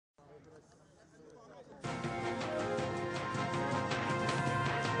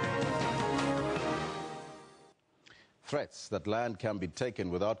threats that land can be taken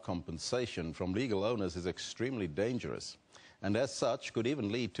without compensation from legal owners is extremely dangerous, and as such could even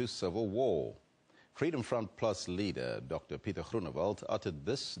lead to civil war. Freedom Front Plus leader Dr. Pieter Groenewald uttered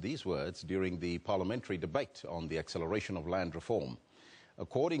these words during the parliamentary debate on the acceleration of land reform.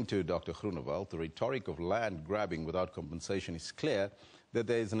 According to Dr. Groenewald, the rhetoric of land grabbing without compensation is clear that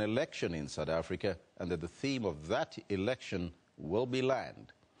there is an election in South Africa and that the theme of that election will be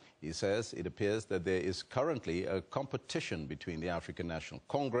land. He says it appears that there is currently a competition between the African National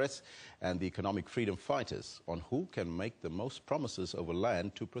Congress and the economic freedom fighters on who can make the most promises over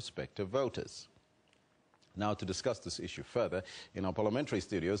land to prospective voters. Now, to discuss this issue further, in our parliamentary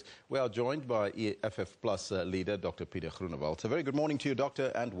studios, we are joined by EFF Plus leader Dr. Pieter Groenewald. So very good morning to you,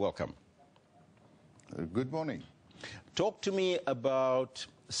 Doctor, and welcome. Good morning. Talk to me about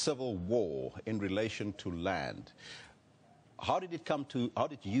civil war in relation to land. How did you come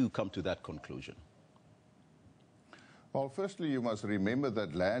to that conclusion? Well, firstly, you must remember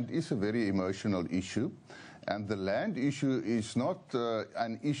that land is a very emotional issue. And the land issue is not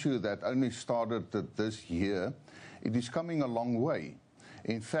an issue that only started this year. It is coming a long way.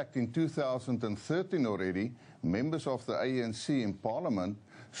 In fact, in 2013 already, members of the ANC in Parliament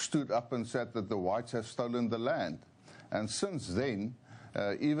stood up and said that the whites have stolen the land. And since then,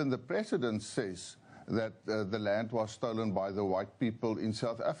 even the President says that the land was stolen by the white people in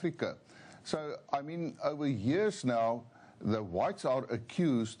South Africa. So, I mean, over years now, the whites are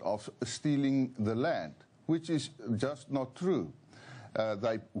accused of stealing the land, which is just not true.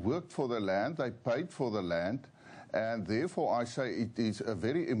 They worked for the land, they paid for the land, and therefore I say it is a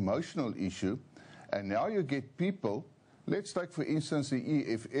very emotional issue. And now you get people, let's take for instance the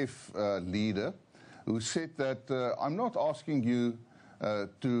EFF leader, who said that I'm not asking you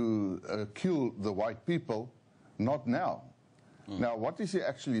to kill the white people, not now. Now, what is he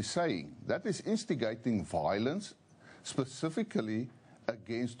actually saying? That is instigating violence, specifically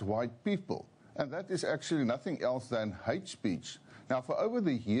against white people. And that is actually nothing else than hate speech. Now, for over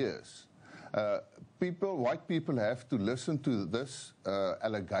the years, white people have to listen to this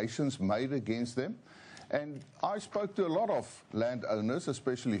allegations made against them. And I spoke to a lot of landowners,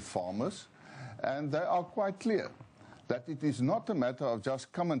 especially farmers, and they are quite clear that it is not a matter of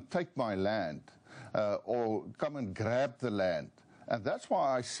just come and take my land or come and grab the land. And that's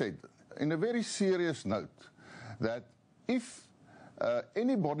why I said, in a very serious note, that if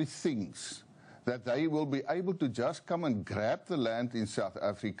anybody thinks that they will be able to just come and grab the land in South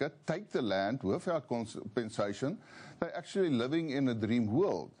Africa, take the land without compensation, they're actually living in a dream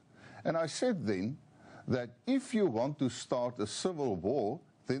world. And I said then that if you want to start a civil war,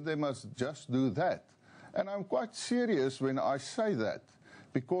 then they must just do that. And I'm quite serious when I say that,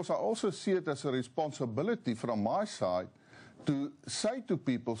 because I also see it as a responsibility from my side to say to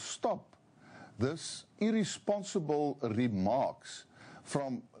people, stop this irresponsible remarks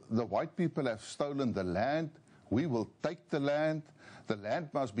from the white people have stolen the land, we will take the land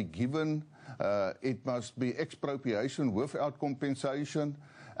must be given, it must be expropriation without compensation.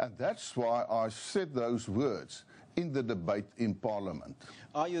 And that's why I said those words in the debate in Parliament.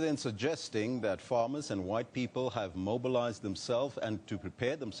 Are you then suggesting that farmers and white people have mobilized themselves and to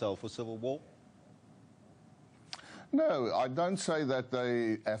prepare themselves for civil war? No, I don't say that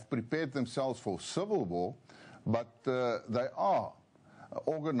they have prepared themselves for civil war, but they are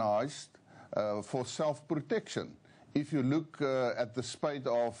organized for self-protection. If you look at the spate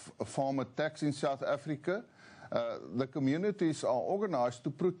of farm attacks in South Africa, the communities are organized to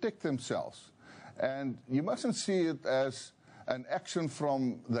protect themselves. And you mustn't see it as an action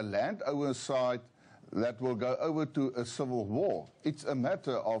from the landowner's side that will go over to a civil war. It's a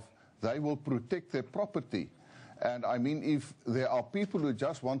matter of they will protect their property. And I mean, if there are people who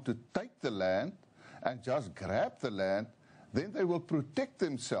just want to take the land and just grab the land, then they will protect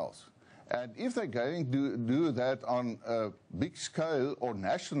themselves. And if they're going to do that on a big scale or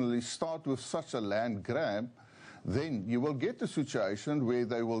nationally start with such a land grab, then you will get a situation where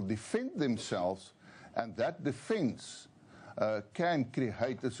they will defend themselves, and that defense can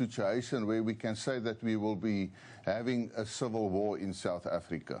create a situation where we can say that we will be having a civil war in South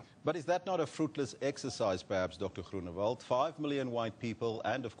Africa. But is that not a fruitless exercise, perhaps, Dr. Groenewald? 5 million white people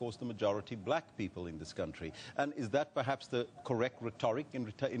and, of course, the majority black people in this country. And is that perhaps the correct rhetoric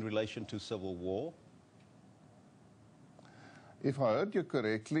in relation to civil war? If I heard you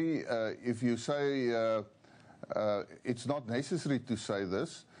correctly, if you say it's not necessary to say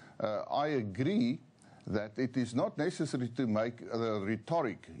this, I agree that it is not necessary to make the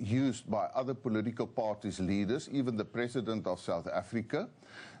rhetoric used by other political parties' leaders, even the President of South Africa,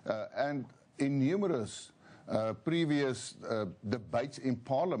 and in numerous previous debates in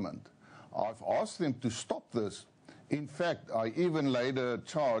Parliament, I've asked them to stop this In fact, I even laid a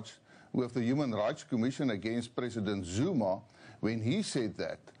charge with the Human Rights Commission against President Zuma when he said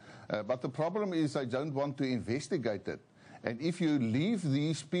that. But the problem is they don't want to investigate it. And if you leave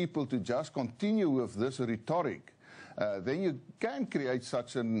these people to just continue with this rhetoric, then you can create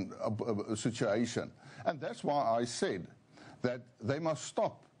such a situation. And that's why I said that they must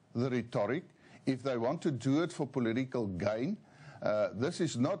stop the rhetoric if they want to do it for political gain. This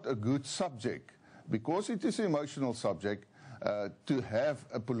is not a good subject, because it is an emotional subject, to have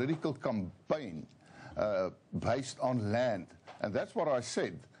a political campaign based on land. And that's what I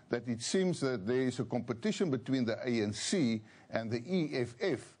said, that it seems that there is a competition between the ANC and the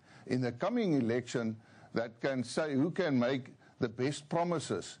EFF in the coming election that can say who can make the best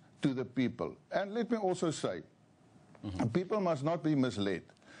promises to the people. And let me also say, people must not be misled.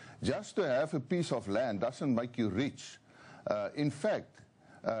 Just to have a piece of land doesn't make you rich. In fact,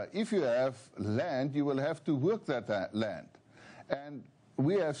 if you have land, you will have to work that land. And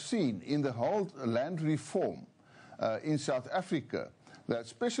we have seen in the whole land reform in South Africa, that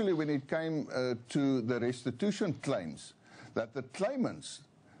especially when it came to the restitution claims, that the claimants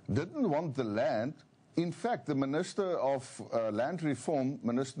didn't want the land. In fact, the Minister of Land Reform,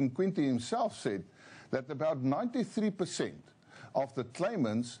 Minister Nkwinti himself, said that about 93% of the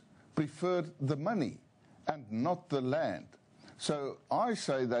claimants preferred the money and not the land. So I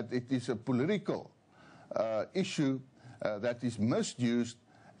say that it is a political issue that is misused,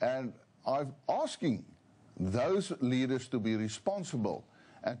 and I'm asking those leaders to be responsible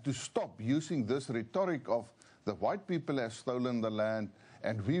and to stop using this rhetoric of the white people have stolen the land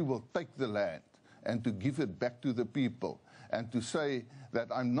and we will take the land, and to give it back to the people, and to say that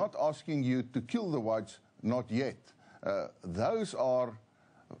I'm not asking you to kill the whites, not yet. Those are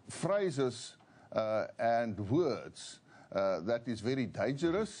phrases and words that is very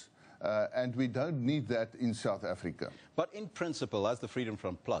dangerous, and we don't need that in South Africa. But in principle, as the Freedom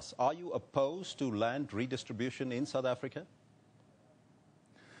Front Plus, are you opposed to land redistribution in South Africa?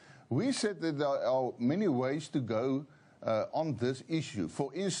 We said that there are many ways to go on this issue.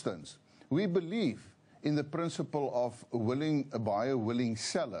 For instance, we believe in the principle of a buyer, willing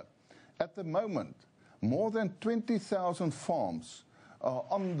seller. At the moment, more than 20,000 farms are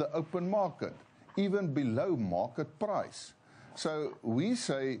on the open market, even below market price. So we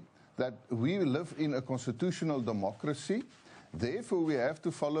say that we live in a constitutional democracy, therefore we have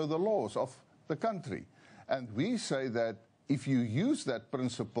to follow the laws of the country. And we say that if you use that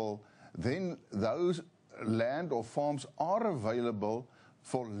principle, then those land or farms are available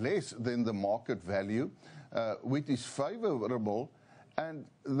for less than the market value, which is favorable, and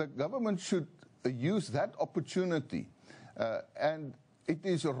the government should use that opportunity. And it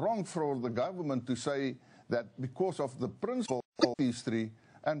is wrong for the government to say that because of the principle of history,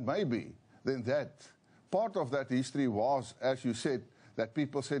 and maybe then that part of that history was, as you said, that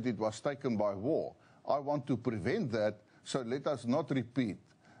people said it was taken by war. I want to prevent that, so let us not repeat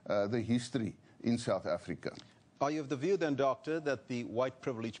the history in South Africa. Are you of the view then, Doctor, that the white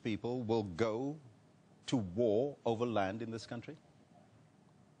privileged people will go to war over land in this country?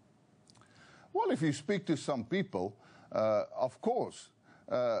 Well, if you speak to some people, of course,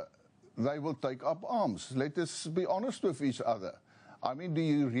 they will take up arms. Let us be honest with each other. I mean, do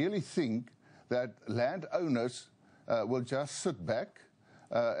you really think that landowners will just sit back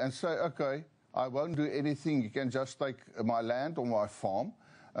and say, okay, I won't do anything, you can just take my land or my farm?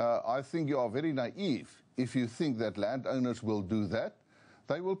 I think you are very naive if you think that landowners will do that.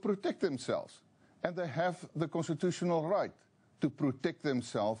 They will protect themselves, and they have the constitutional right to protect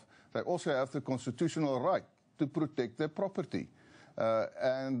themselves. They also have the constitutional right to protect their property.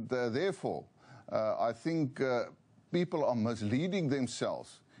 Therefore, I think people are misleading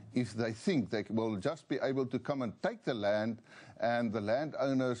themselves if they think they will just be able to come and take the land, and the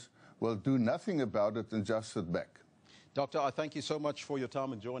landowners will do nothing about it and just sit back. Doctor, I thank you so much for your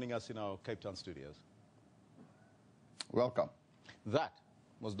time and joining us in our Cape Town studios. Welcome. That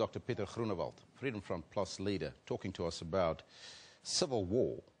was Dr. Pieter Groenewald, Freedom Front Plus leader, talking to us about civil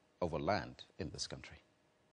war over land in this country.